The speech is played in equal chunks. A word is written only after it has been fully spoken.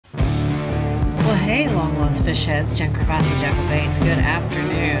Hey, long lost fish heads, Jen Crevasse, Jekyll Baits. Good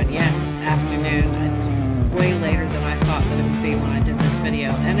afternoon. Yes, it's afternoon. It's way later than I thought that it would be when I did this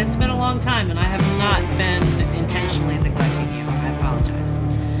video, and it's been a long time, and I have not been intentionally neglecting you. I apologize.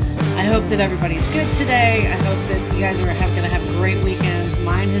 I hope that everybody's good today. I hope that you guys are going to have a great weekend.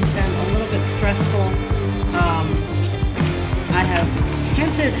 Mine has been a little bit stressful. I have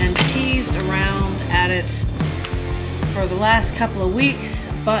hinted and teased around at it for the last couple of weeks,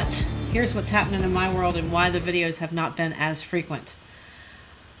 but here's what's happening in my world and why the videos have not been as frequent.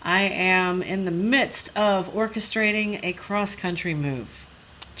 I am in the midst of orchestrating a cross-country move.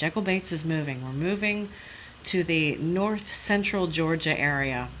 Jekyll Baits is moving. We're moving to the north central Georgia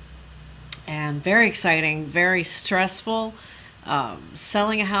area. And very exciting, very stressful.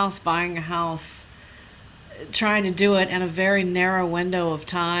 Selling a house, buying a house, trying to do it in a very narrow window of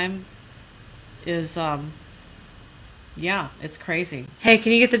time is yeah, it's crazy. Hey,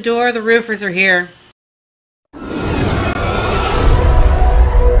 can you get the door? The roofers are here.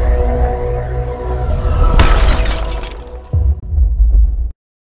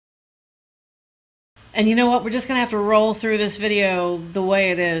 And you know what? We're just going to have to roll through this video the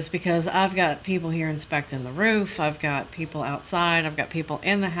way it is because I've got people here inspecting the roof. I've got people outside. I've got people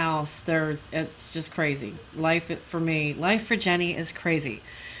in the house. It's just crazy. Life for me, life for Jenny is crazy.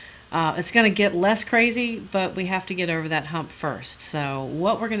 It's going to get less crazy, but we have to get over that hump first. So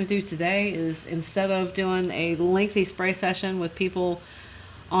what we're going to do today is, instead of doing a lengthy spray session with people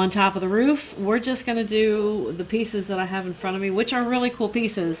on top of the roof, we're just going to do the pieces that I have in front of me, which are really cool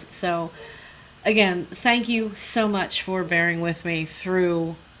pieces. So again, thank you so much for bearing with me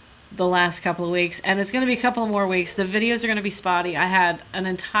through the last couple of weeks. And it's going to be a couple more weeks. The videos are going to be spotty. I had an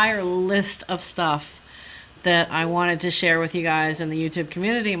entire list of stuff that I wanted to share with you guys in the YouTube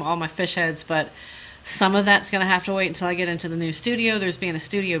community, all my fish heads, but some of that's going to have to wait until I get into the new studio. There's being a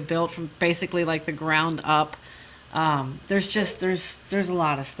studio built from basically like the ground up. There's a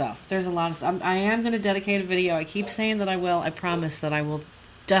lot of stuff. There's a lot of stuff. I am going to dedicate a video. I keep saying that I will. I promise that I will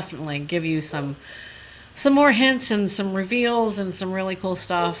definitely give you some more hints and some reveals and some really cool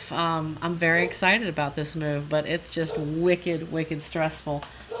stuff. I'm very excited about this move, but it's just wicked stressful.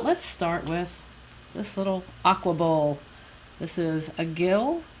 Let's start with this little aqua bowl. This is a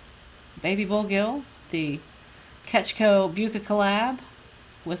gill, baby bull gill, the Ketchco Buca collab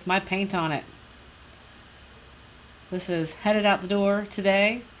with my paint on it. This is headed out the door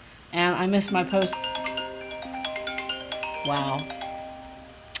today, and I missed my post. Wow.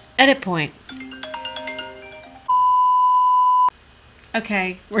 Edit point.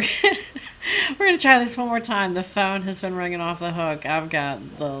 Okay, we're gonna try this one more time. The phone has been ringing off the hook. I've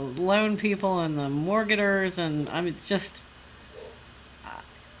got the loan people and the mortgagors, and I mean, just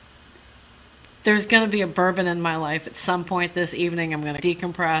there's gonna be a bourbon in my life at some point this evening. I'm gonna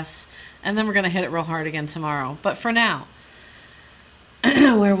decompress, and then we're gonna hit it real hard again tomorrow. But for now,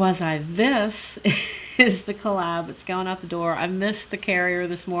 where was I? This is the collab. It's going out the door. I missed the carrier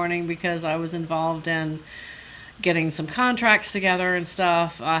this morning because I was involved in getting some contracts together and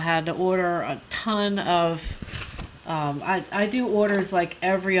stuff. I had to order a ton of I do orders like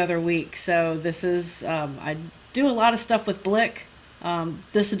every other week, so this is I do a lot of stuff with Blick.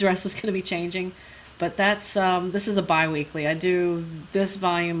 This address is going to be changing, but that's this is a bi-weekly. I do this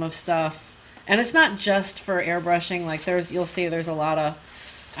volume of stuff, and it's not just for airbrushing. Like you'll see there's a lot of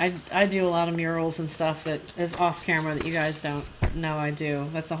I do a lot of murals and stuff that is off camera that you guys don't know I do.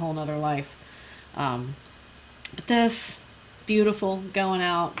 That's a whole nother life. But this, beautiful, going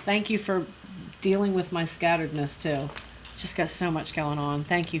out. Thank you for dealing with my scatteredness, too. Just got so much going on.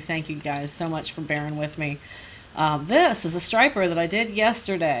 Thank you guys so much for bearing with me. This is a striper that I did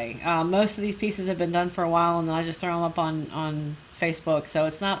yesterday. Most of these pieces have been done for a while, and then I just throw them up on Facebook. So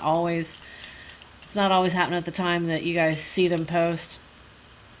it's not always happening at the time that you guys see them post.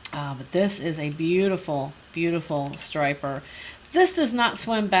 But this is a beautiful striper. This does not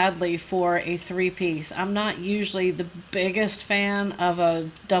swim badly for a 3-piece. I'm not usually the biggest fan of a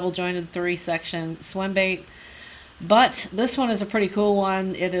double jointed 3-section swim bait, but this one is a pretty cool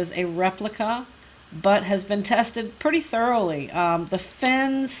one. It is a replica, but has been tested pretty thoroughly. The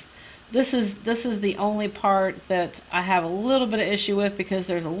fins, this is the only part that I have a little bit of issue with because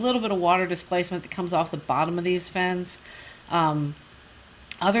there's a little bit of water displacement that comes off the bottom of these fins.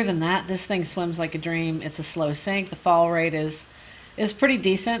 Other than that, this thing swims like a dream. It's a slow sink. The fall rate is pretty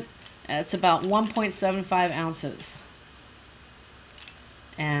decent. It's about 1.75 ounces.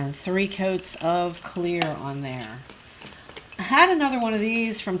 And 3 coats of clear on there. I had another one of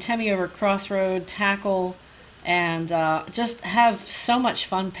these from Timmy over at Crossroad Tackle, and just have so much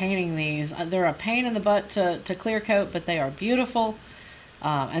fun painting these. They're a pain in the butt to clear coat, but they are beautiful.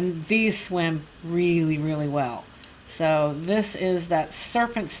 And these swim really, really well. So this is that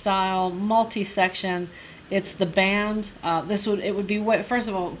serpent style multi-section. It's the band. It would be way, first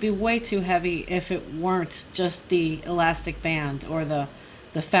of all, it'd be way too heavy if it weren't just the elastic band or the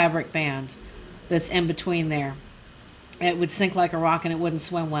fabric band that's in between there. It would sink like a rock and it wouldn't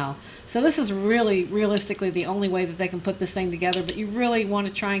swim well. So this is really, realistically, the only way that they can put this thing together. But you really want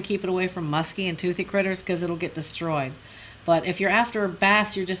to try and keep it away from musky and toothy critters because it'll get destroyed. But if you're after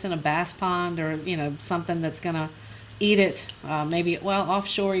bass, you're just in a bass pond or, you know, something that's going to eat it. Maybe, well,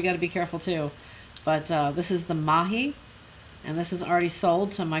 offshore, you got to be careful too. But this is the Mahi. And this is already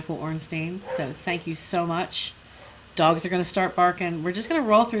sold to Michael Ornstein. So thank you so much. Dogs are going to start barking. We're just going to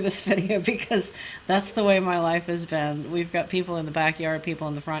roll through this video because that's the way my life has been. We've got people in the backyard, people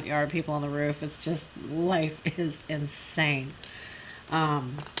in the front yard, people on the roof. It's just, life is insane.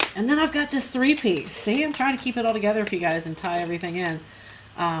 And then I've got this 3-piece. See, I'm trying to keep it all together for you guys and tie everything in.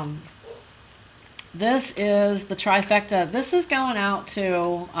 This is the trifecta. This is going out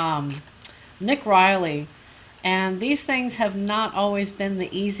to Nick Riley. And these things have not always been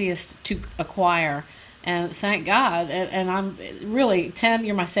the easiest to acquire. And thank God, and I'm really, Tim,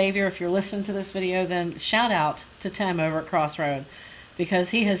 you're my savior. If you're listening to this video, then shout out to Tim over at Crossroad,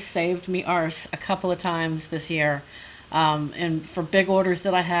 because he has saved me arse a couple of times this year. And for big orders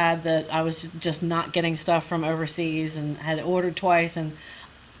that I had that I was just not getting stuff from overseas and had ordered twice. And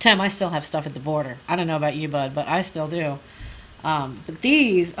Tim, I still have stuff at the border. I don't know about you, bud, but I still do. But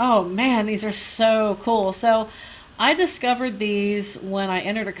these, oh man, these are so cool. So I discovered these when I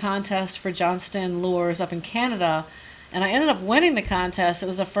entered a contest for Johnston Lures up in Canada, and I ended up winning the contest. It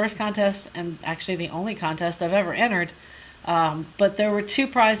was the first contest and actually the only contest I've ever entered. But there were 2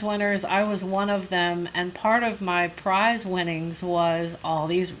 prize winners. I was one of them, and part of my prize winnings was all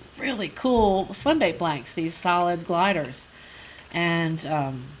these really cool swim bait blanks, these solid gliders.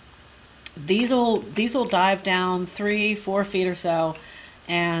 And these will dive down 3-4 feet or so.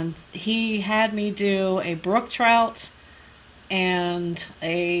 And he had me do a brook trout and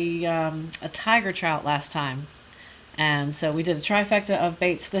a tiger trout last time. And so we did a trifecta of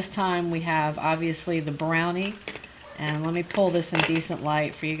baits this time. We have obviously the brownie. And let me pull this in decent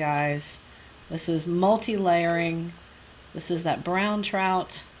light for you guys. This is multi-layering. This is that brown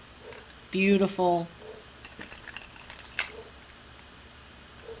trout. Beautiful.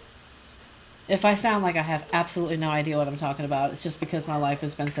 If I sound like I have absolutely no idea what I'm talking about, it's just because my life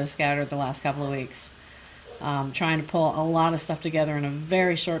has been so scattered the last couple of weeks. Trying to pull a lot of stuff together in a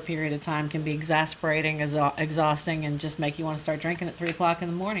very short period of time can be exasperating, exhausting, and just make you want to start drinking at 3 o'clock in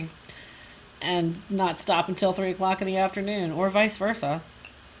the morning and not stop until 3 o'clock in the afternoon, or vice versa,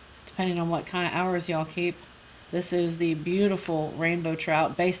 depending on what kind of hours y'all keep. This is the beautiful rainbow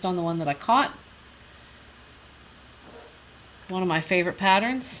trout based on the one that I caught. One of my favorite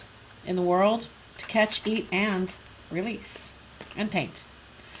patterns in the world to catch, eat, and release and paint.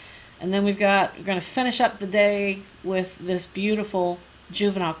 And then we're going to finish up the day with this beautiful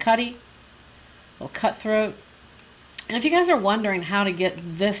juvenile cutty, little cutthroat. And if you guys are wondering how to get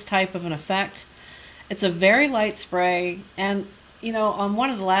this type of an effect, it's a very light spray. And you know, on one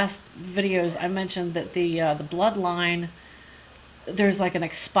of the last videos I mentioned that the Bloodline, there's like an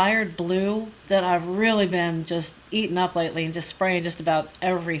expired blue that I've really been just eating up lately and just spraying just about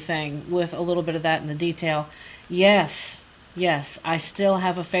everything with a little bit of that in the detail. Yes, I still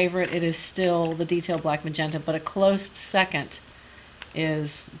have a favorite. It is still the Detail Black Magenta, but a close second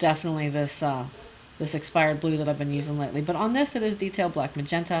is definitely this this expired blue that I've been using lately. But on this, it is Detail Black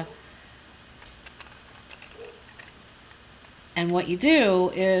Magenta. And what you do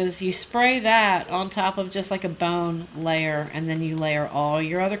is you spray that on top of just like a bone layer, and then you layer all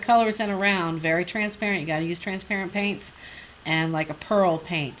your other colors in around, very transparent. You got to use transparent paints and like a pearl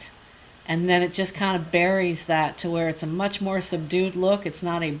paint. And then it just kind of buries that to where it's a much more subdued look. It's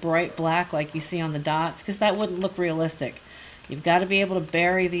not a bright black like you see on the dots, because that wouldn't look realistic. You've got to be able to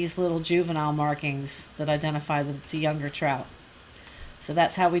bury these little juvenile markings that identify that it's a younger trout. So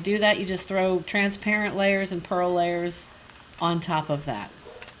that's how we do that. You just throw transparent layers and pearl layers on top of that.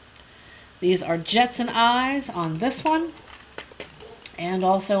 These are Jetson eyes on this one, and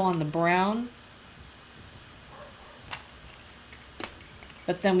also on the brown.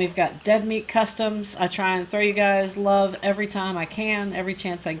 But then we've got Dead Meat Customs. I try and throw you guys love every time I can, every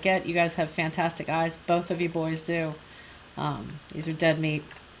chance I get. You guys have fantastic eyes. Both of you boys do. These are Dead Meat.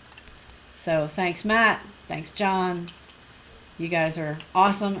 So thanks, Matt. Thanks, John. You guys are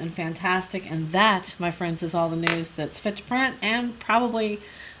awesome and fantastic. And that, my friends, is all the news that's fit to print, and probably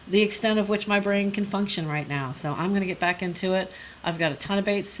the extent of which my brain can function right now. So I'm going to get back into it. I've got a ton of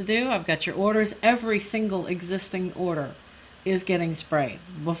baits to do. I've got your orders. Every single existing order is getting sprayed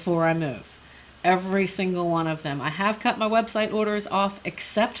before I move. Every single one of them. I have cut my website orders off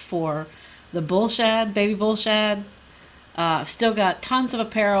except for the bull shad, baby bull shad. I've still got tons of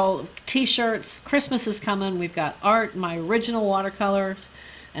apparel, t-shirts. Christmas is coming. We've got art, my original watercolors,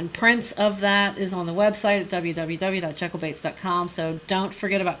 and prints of that is on the website at www.jekyllbaits.com. So don't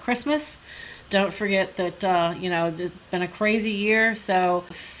forget about Christmas. Don't forget that, you know, it's been a crazy year. So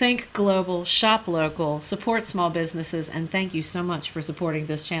think global, shop local, support small businesses, and thank you so much for supporting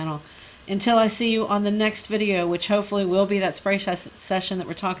this channel. Until I see you on the next video, which hopefully will be that spray session that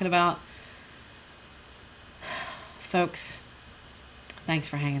we're talking about. Folks, thanks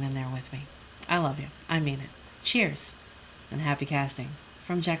for hanging in there with me. I love you. I mean it. Cheers and happy casting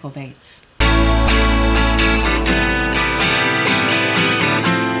from Jekyll Baits.